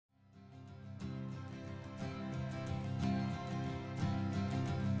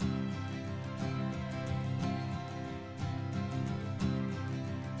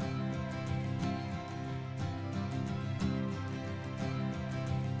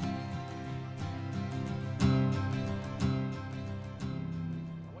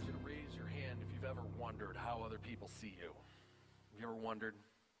people see you? Have you ever wondered?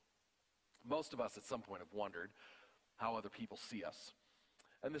 Most of us at some point have wondered how other people see us.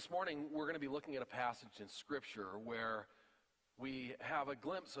 And this morning we're going to be looking at a passage in Scripture where we have a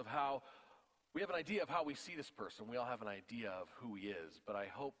glimpse of how, we have an idea of how we see this person. We all have an idea of who he is, but I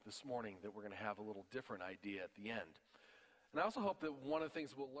hope this morning that we're going to have a little different idea at the end. And I also hope that one of the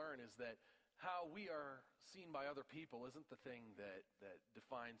things we'll learn is that how we are seen by other people isn't the thing that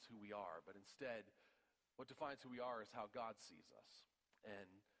defines who we are, but instead what defines who we are is how God sees us. And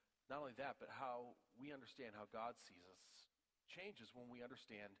not only that, but how we understand how God sees us changes when we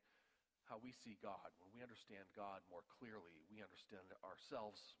understand how we see God. When we understand God more clearly, we understand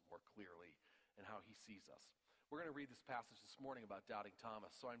ourselves more clearly and how he sees us. We're going to read this passage this morning about doubting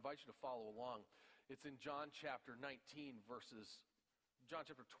Thomas, so I invite you to follow along. It's in John chapter 20, verses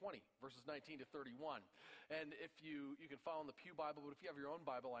 19 to 31. And if you can follow in the Pew Bible, but if you have your own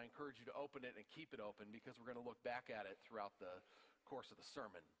Bible, I encourage you to open it and keep it open because we're going to look back at it throughout the course of the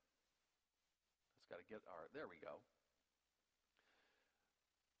sermon. There we go.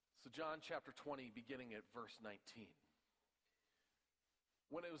 So John chapter 20, beginning at verse 19.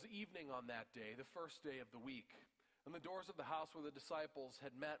 When it was evening on that day, the first day of the week, and the doors of the house where the disciples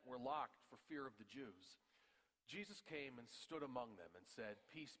had met were locked for fear of the Jews, Jesus came and stood among them and said,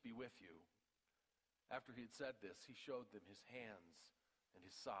 "Peace be with you." After he had said this, he showed them his hands and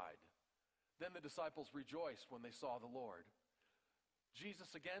his side. Then the disciples rejoiced when they saw the Lord.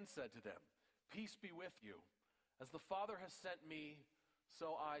 Jesus again said to them, "Peace be with you. As the Father has sent me,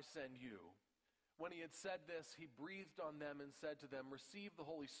 so I send you." When he had said this, he breathed on them and said to them, "Receive the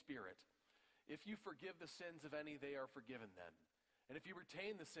Holy Spirit. If you forgive the sins of any, they are forgiven them. And if you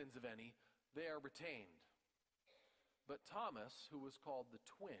retain the sins of any, they are retained." But Thomas, who was called the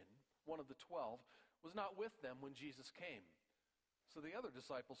twin, one of the 12, was not with them when Jesus came. So the other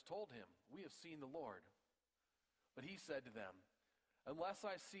disciples told him, "We have seen the Lord." But he said to them, "Unless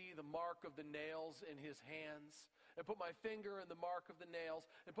I see the mark of the nails in his hands, and put my finger in the mark of the nails,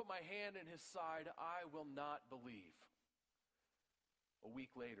 and put my hand in his side, I will not believe." A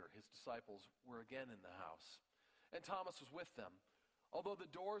week later, his disciples were again in the house, and Thomas was with them. Although the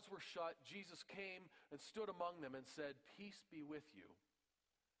doors were shut, Jesus came and stood among them and said, "Peace be with you."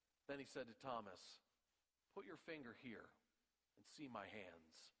 Then he said to Thomas, "Put your finger here and see my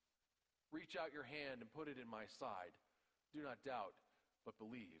hands. Reach out your hand and put it in my side. Do not doubt, but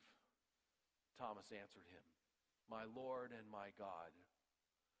believe." Thomas answered him, "My Lord and my God."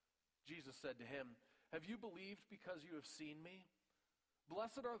 Jesus said to him, "Have you believed because you have seen me?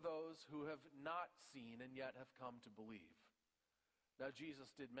 Blessed are those who have not seen and yet have come to believe." Now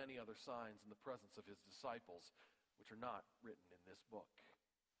Jesus did many other signs in the presence of his disciples, which are not written in this book.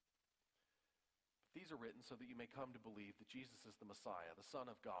 But these are written so that you may come to believe that Jesus is the Messiah, the Son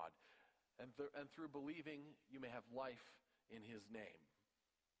of God, and through believing you may have life in his name.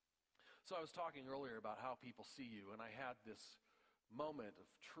 So I was talking earlier about how people see you, and I had this moment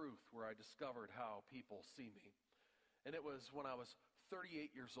of truth where I discovered how people see me. And it was when I was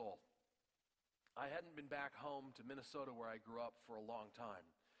 38 years old. I hadn't been back home to Minnesota where I grew up for a long time.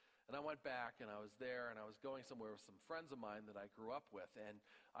 And I went back and I was there and I was going somewhere with some friends of mine that I grew up with. And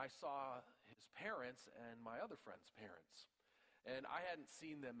I saw his parents and my other friend's parents. And I hadn't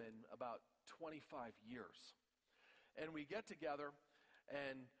seen them in about 25 years. And we get together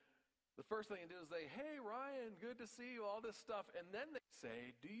and the first thing they do is say, "Hey, Ryan, good to see you," all this stuff. And then they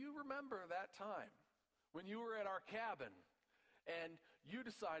say, "Do you remember that time when you were at our cabin and you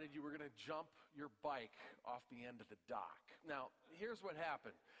decided you were going to jump your bike off the end of the dock?" Now, here's what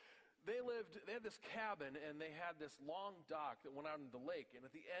happened. They had this cabin, and they had this long dock that went out into the lake. And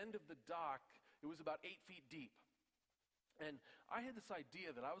at the end of the dock, it was about 8 feet deep. And I had this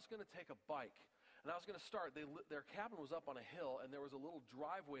idea that I was going to take a bike, and I was going to start. Their cabin was up on a hill, and there was a little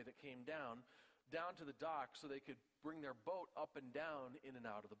driveway that came down to the dock so they could bring their boat up and down in and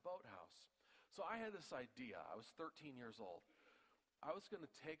out of the boathouse. So I had this idea. I was 13 years old. I was going to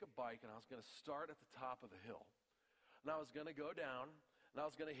take a bike, and I was going to start at the top of the hill. And I was going to go down, and I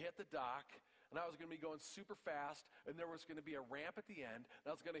was going to hit the dock, and I was going to be going super fast, and there was going to be a ramp at the end, and I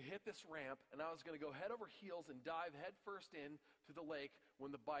was going to hit this ramp, and I was going to go head over heels and dive head first into the lake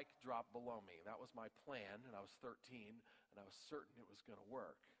when the bike dropped below me. That was my plan, and I was 13, and I was certain it was going to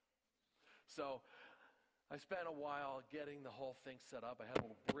work. So I spent a while getting the whole thing set up. I had a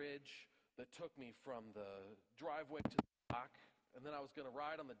little bridge that took me from the driveway to the dock, and then I was going to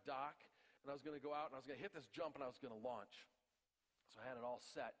ride on the dock, and I was going to go out, and I was going to hit this jump, and I was going to launch. So I had it all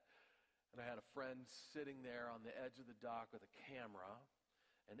set, and I had a friend sitting there on the edge of the dock with a camera,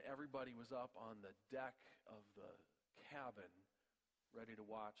 and everybody was up on the deck of the cabin ready to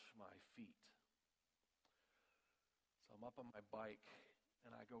watch my feet. So I'm up on my bike,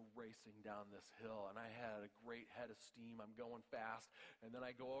 and I go racing down this hill, and I had a great head of steam. I'm going fast, and then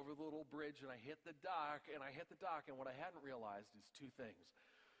I go over the little bridge, and I hit the dock, and what I hadn't realized is two things.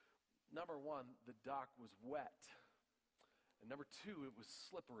 Number one, the dock was wet, and number two, it was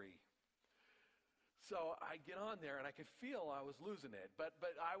slippery. So I get on there, and I could feel I was losing it, but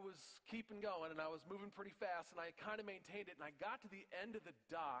I was keeping going, and I was moving pretty fast, and I kind of maintained it, and I got to the end of the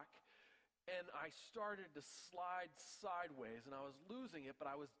dock, and I started to slide sideways, and I was losing it, but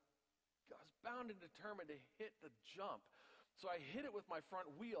I was bound and determined to hit the jump. So I hit it with my front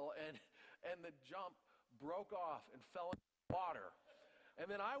wheel, and the jump broke off and fell into the water. And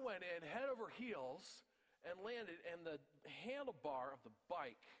then I went in head over heels and landed, and the handlebar of the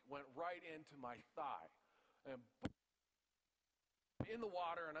bike went right into my thigh. And in the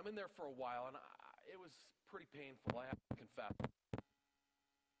water, and I'm in there for a while, and it was pretty painful, I have to confess.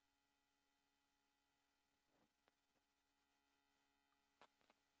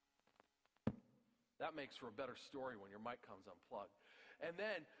 That makes for a better story when your mic comes unplugged. And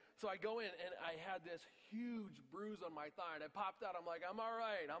then, so I go in, and I had this huge bruise on my thigh, and I popped out. I'm like, I'm all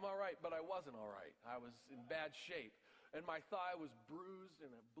right, but I wasn't all right. I was in bad shape. And my thigh was bruised,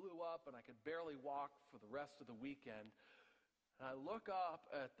 and it blew up, and I could barely walk for the rest of the weekend. And I look up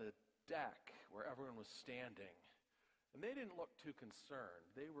at the deck where everyone was standing, and they didn't look too concerned.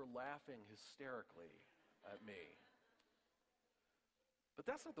 They were laughing hysterically at me. But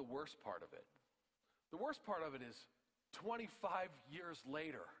that's not the worst part of it. The worst part of it is 25 years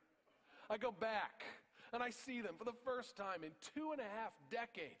later, I go back and I see them for the first time in 2.5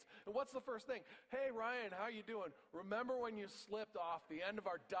 decades. And what's the first thing? Hey, Ryan, how you doing? Remember when you slipped off the end of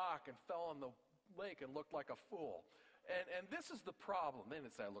our dock and fell in the lake and looked like a fool? And this is the problem. They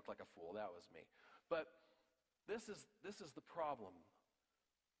didn't say I looked like a fool. That was me. But this is the problem.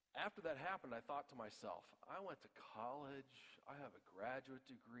 After that happened, I thought to myself, I went to college. I have a graduate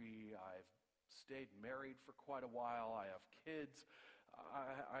degree. I've stayed married for quite a while. I have kids.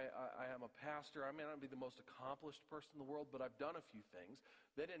 I am a pastor. I may not be the most accomplished person in the world, but I've done a few things.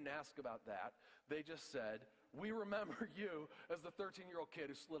 They didn't ask about that. They just said, we remember you as the 13-year-old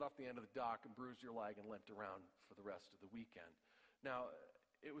kid who slid off the end of the dock and bruised your leg and limped around for the rest of the weekend. Now,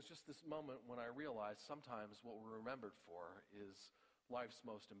 it was just this moment when I realized sometimes what we're remembered for is life's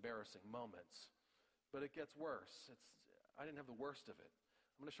most embarrassing moments. But it gets worse. I didn't have the worst of it.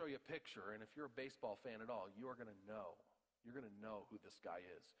 I'm going to show you a picture, and if you're a baseball fan at all, you are going to know. You're going to know who this guy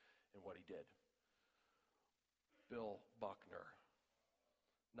is and what he did. Bill Buckner,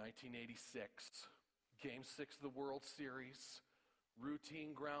 1986, Game 6 of the World Series,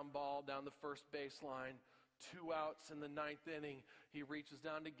 routine ground ball down the first baseline, 2 outs in the 9th inning. He reaches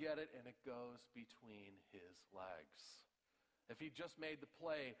down to get it, and it goes between his legs. If he just made the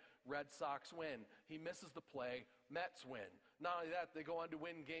play, Red Sox win. He misses the play, Mets win. Not only that, they go on to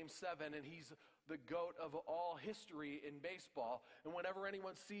win Game 7, and he's the GOAT of all history in baseball. And whenever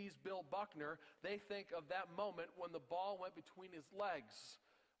anyone sees Bill Buckner, they think of that moment when the ball went between his legs,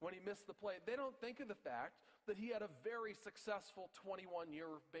 when he missed the play. They don't think of the fact that he had a very successful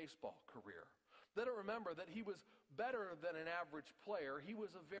 21-year baseball career. They don't remember that he was better than an average player. He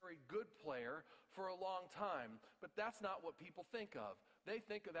was a very good player for a long time. But that's not what people think of. They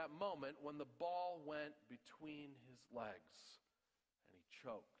think of that moment when the ball went between his legs and he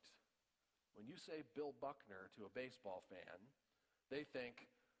choked. When you say Bill Buckner to a baseball fan, they think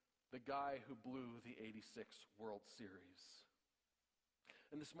the guy who blew the '86 World Series.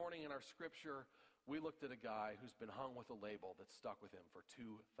 And this morning in our scripture, we looked at a guy who's been hung with a label that stuck with him for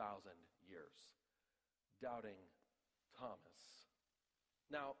 2,000 years. Doubting Thomas.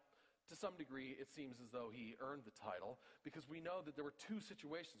 Now, to some degree, it seems as though he earned the title because we know that there were 2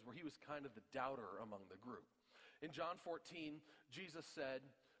 situations where he was kind of the doubter among the group. In John 14, Jesus said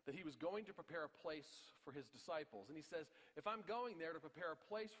that he was going to prepare a place for his disciples. And he says, if I'm going there to prepare a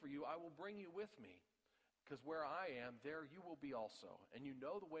place for you, I will bring you with me. Because where I am, there you will be also. And you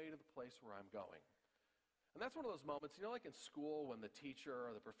know the way to the place where I'm going. And that's one of those moments, like in school when the teacher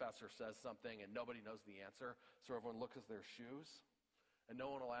or the professor says something and nobody knows the answer, so everyone looks at their shoes, and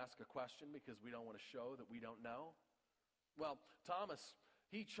no one will ask a question because we don't want to show that we don't know. Well, Thomas,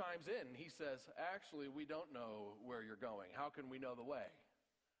 he chimes in and he says, actually, we don't know where you're going. How can we know the way?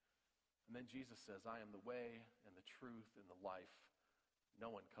 And then Jesus says, I am the way and the truth and the life. No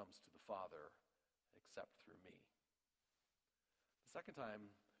one comes to the Father except through me. The second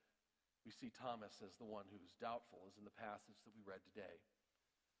time we see Thomas as the one who's doubtful is in the passage that we read today.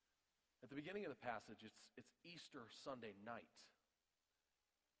 At the beginning of the passage, it's Easter Sunday night.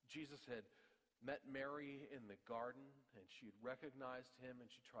 Jesus had met Mary in the garden, and she had recognized him, and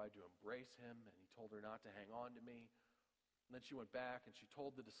she tried to embrace him, and he told her not to hang on to me. And then she went back and she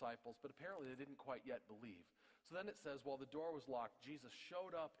told the disciples, but apparently they didn't quite yet believe. So then it says, while the door was locked, Jesus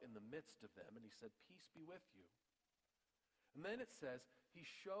showed up in the midst of them, and he said, "Peace be with you." And then it says, he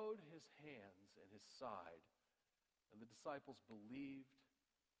showed his hands and his side, and the disciples believed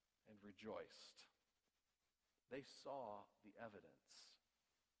and rejoiced. They saw the evidence.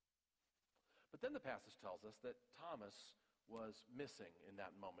 But then the passage tells us that Thomas was missing in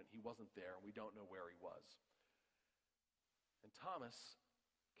that moment. He wasn't there, and we don't know where he was. And Thomas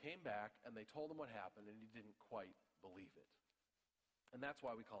came back, and they told him what happened, and he didn't quite believe it. And that's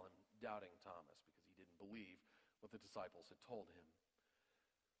why we call him Doubting Thomas, because he didn't believe what the disciples had told him.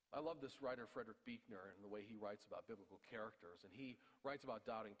 I love this writer, Frederick Buechner, and the way he writes about biblical characters. And he writes about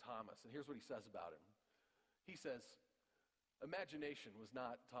Doubting Thomas, and here's what he says about him. He says, imagination was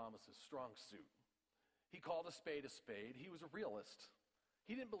not Thomas's strong suit. He called a spade. He was a realist.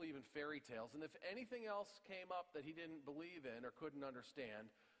 He didn't believe in fairy tales, and if anything else came up that he didn't believe in or couldn't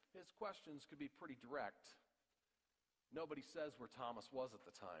understand, his questions could be pretty direct. Nobody says where Thomas was at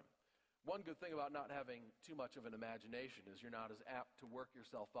the time. One good thing about not having too much of an imagination is you're not as apt to work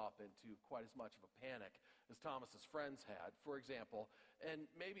yourself up into quite as much of a panic as Thomas's friends had, for example, and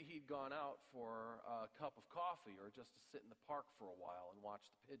maybe he'd gone out for a cup of coffee or just to sit in the park for a while and watch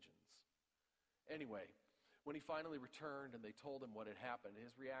the pigeons. Anyway, when he finally returned and they told him what had happened,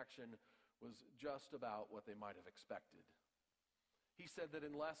 his reaction was just about what they might have expected. He said that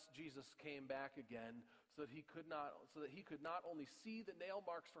unless Jesus came back again so that he could not only see the nail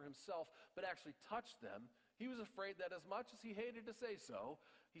marks for himself, but actually touch them, he was afraid that as much as he hated to say so,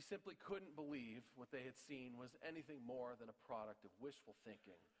 he simply couldn't believe what they had seen was anything more than a product of wishful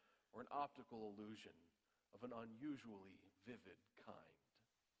thinking or an optical illusion of an unusually vivid kind.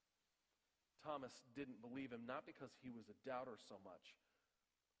 Thomas didn't believe him, not because he was a doubter so much,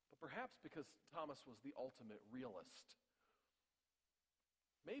 but perhaps because Thomas was the ultimate realist.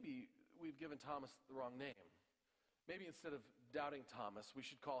 Maybe we've given Thomas the wrong name. Maybe instead of Doubting Thomas, we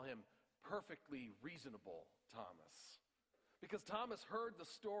should call him Perfectly Reasonable Thomas. Because Thomas heard the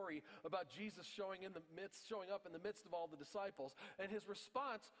story about Jesus showing up in the midst of all the disciples, and his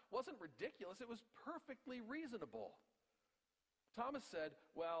response wasn't ridiculous, it was perfectly reasonable. Thomas said,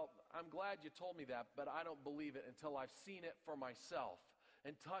 "Well, I'm glad you told me that, but I don't believe it until I've seen it for myself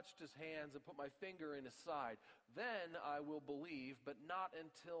and touched his hands and put my finger in his side. Then I will believe, but not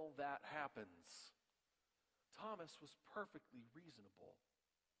until that happens." Thomas was perfectly reasonable.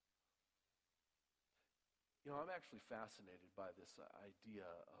 You know, I'm actually fascinated by this idea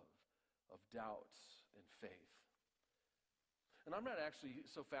of doubt and faith. And I'm not actually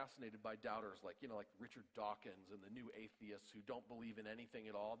so fascinated by doubters like Richard Dawkins and the new atheists who don't believe in anything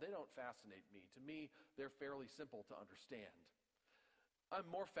at all. They don't fascinate me. To me, they're fairly simple to understand. I'm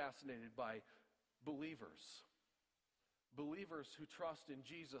more fascinated by believers who trust in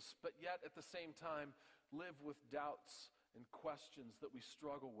Jesus, but yet at the same time live with doubts and questions that we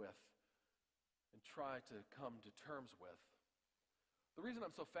struggle with and try to come to terms with. The reason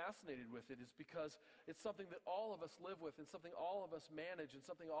I'm so fascinated with it is because it's something that all of us live with and something all of us manage and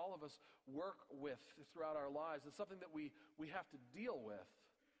something all of us work with throughout our lives. It's something that we have to deal with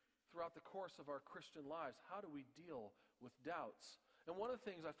throughout the course of our Christian lives. How do we deal with doubts? And one of the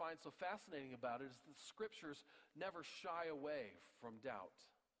things I find so fascinating about it is that the Scriptures never shy away from doubt.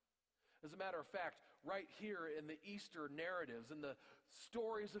 As a matter of fact, right here in the Easter narratives, in the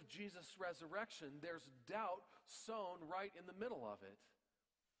stories of Jesus' resurrection, there's doubt sown right in the middle of it.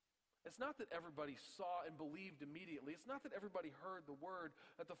 It's not that everybody saw and believed immediately. It's not that everybody heard the word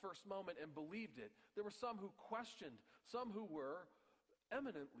at the first moment and believed it. There were some who questioned, some who were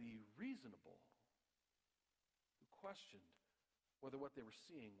eminently reasonable, who questioned whether what they were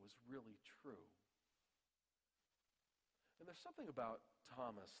seeing was really true. And there's something about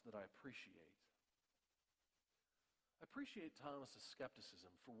Thomas that I appreciate. I appreciate Thomas's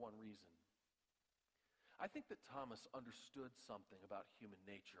skepticism for one reason. I think that Thomas understood something about human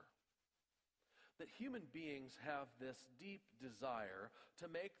nature. That human beings have this deep desire to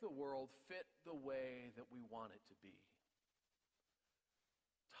make the world fit the way that we want it to be.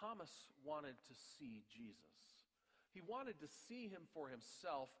 Thomas wanted to see Jesus. He wanted to see him for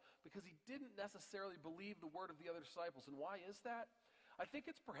himself because he didn't necessarily believe the word of the other disciples. And why is that? I think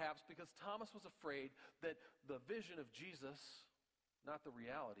it's perhaps because Thomas was afraid that the vision of Jesus, not the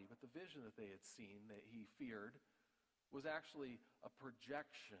reality, but the vision that they had seen, that he feared, was actually a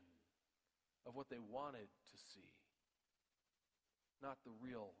projection of what they wanted to see, not the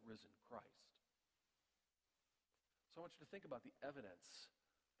real risen Christ. So I want you to think about the evidence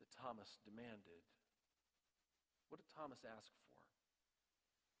that Thomas demanded. What did Thomas ask for?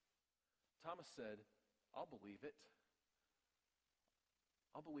 Thomas said, "I'll believe it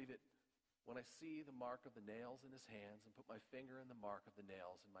I'll believe it when I see the mark of the nails in his hands and put my finger in the mark of the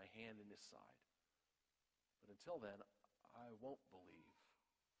nails and my hand in his side. But until then, I won't believe.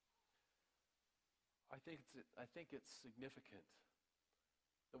 I think it's significant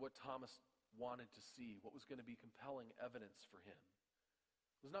that what Thomas wanted to see, what was going to be compelling evidence for him,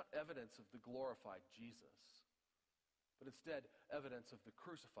 was not evidence of the glorified Jesus, but instead evidence of the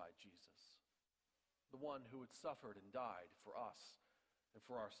crucified Jesus, the one who had suffered and died for us and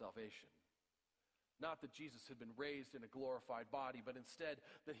for our salvation. Not that Jesus had been raised in a glorified body, but instead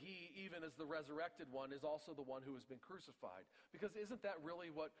that he, even as the resurrected one, is also the one who has been crucified. Because isn't that really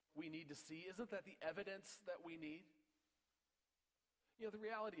what we need to see? Isn't that the evidence that we need? You know, the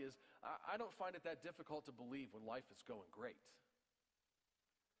reality is, I don't find it that difficult to believe when life is going great.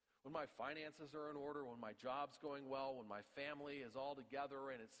 When my finances are in order, when my job's going well, when my family is all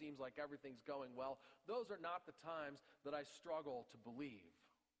together and it seems like everything's going well, those are not the times that I struggle to believe.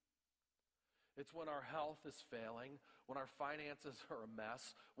 It's when our health is failing, when our finances are a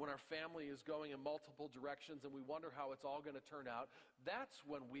mess, when our family is going in multiple directions and we wonder how it's all going to turn out. That's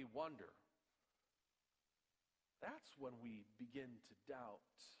when we wonder. That's when we begin to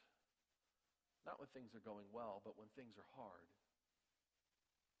doubt. Not when things are going well, but when things are hard.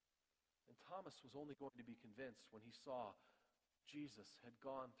 And Thomas was only going to be convinced when he saw Jesus had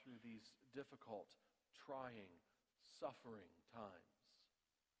gone through these difficult, trying, suffering times.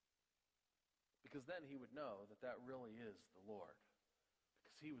 Because then he would know that that really is the Lord.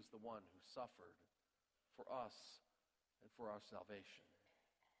 Because he was the one who suffered for us and for our salvation.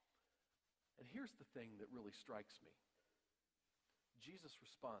 And here's the thing that really strikes me. Jesus'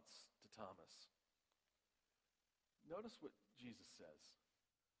 response to Thomas. Notice what Jesus says.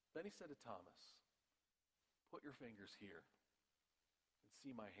 Then he said to Thomas, "Put your fingers here and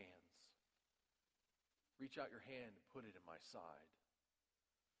see my hands. Reach out your hand and put it in my side.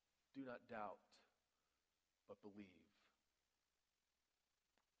 Do not doubt, but believe."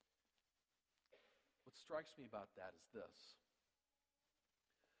 What strikes me about that is this.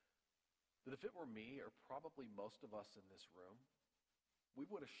 That if it were me, or probably most of us in this room, we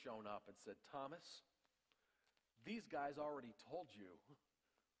would have shown up and said, "Thomas, these guys already told you.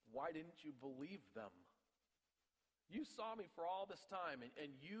 Why didn't you believe them? You saw me for all this time,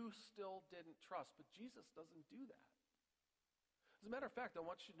 and you still didn't trust." But Jesus doesn't do that. As a matter of fact, I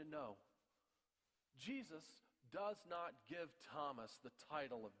want you to know, Jesus does not give Thomas the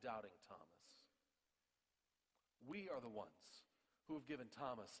title of Doubting Thomas. We are the ones who have given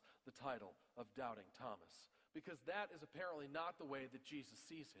Thomas the title of Doubting Thomas, because that is apparently not the way that Jesus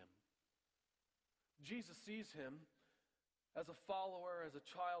sees him. Jesus sees him as a follower, as a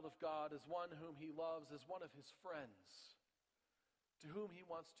child of God, as one whom he loves, as one of his friends, to whom he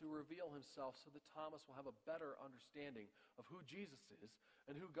wants to reveal himself so that Thomas will have a better understanding of who Jesus is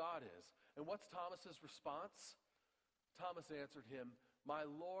and who God is. And what's Thomas's response? Thomas answered him, "My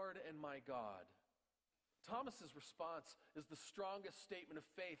Lord and my God." Thomas's response is the strongest statement of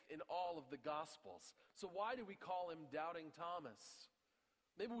faith in all of the Gospels. So why do we call him Doubting Thomas?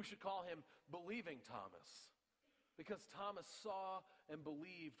 Maybe we should call him Believing Thomas. Because Thomas saw and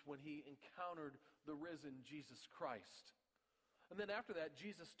believed when he encountered the risen Jesus Christ. And then after that,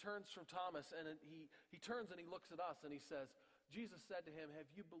 Jesus turns from Thomas, and he turns and he looks at us and he says, Jesus said to him,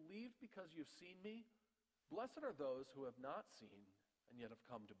 "Have you believed because you've seen me? Blessed are those who have not seen and yet have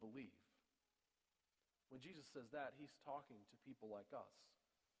come to believe." When Jesus says that, he's talking to people like us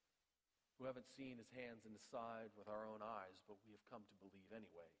who haven't seen his hands and his side with our own eyes, but we have come to believe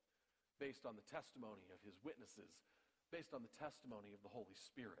anyway, based on the testimony of his witnesses, based on the testimony of the Holy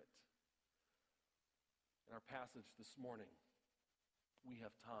Spirit. In our passage this morning, we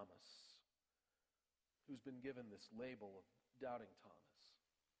have Thomas, who's been given this label of Doubting Thomas.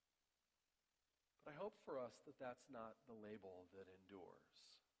 But I hope for us that that's not the label that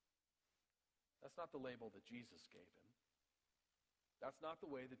endures. That's not the label that Jesus gave him. That's not the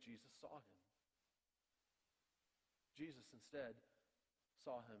way that Jesus saw him. Jesus instead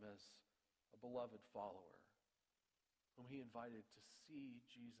saw him as a beloved follower, whom he invited to see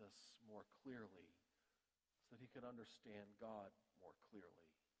Jesus more clearly so that he could understand God more clearly.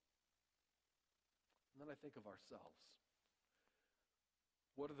 And then I think of ourselves.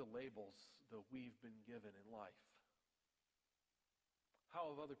 What are the labels that we've been given in life? How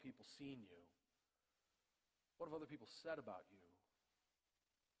have other people seen you? What have other people said about you?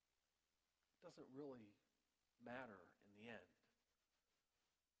 It doesn't really matter in the end,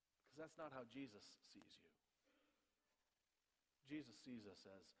 because that's not how Jesus sees you. Jesus sees us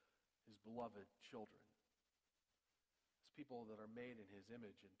as his beloved children, as people that are made in his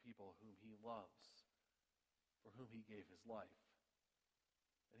image and people whom he loves, for whom he gave his life.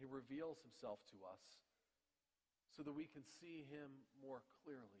 And he reveals himself to us so that we can see him more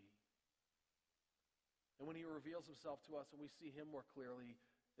clearly. And when he reveals himself to us and we see him more clearly,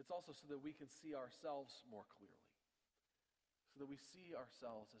 it's also so that we can see ourselves more clearly. So that we see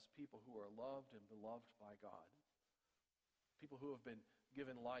ourselves as people who are loved and beloved by God. People who have been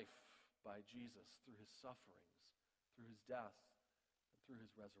given life by Jesus through his sufferings, through his death, and through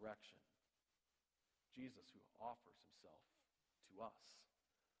his resurrection. Jesus who offers himself to us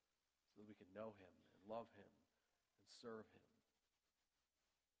so that we can know him and love him and serve him.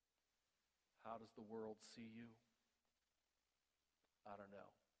 How does the world see you? I don't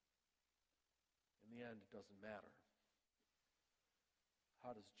know. In the end, it doesn't matter.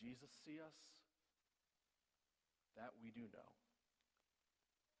 How does Jesus see us? That we do know.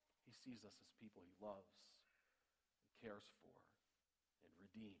 He sees us as people he loves and cares for and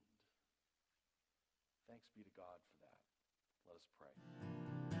redeemed. Thanks be to God for that. Let us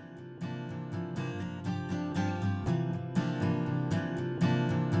pray.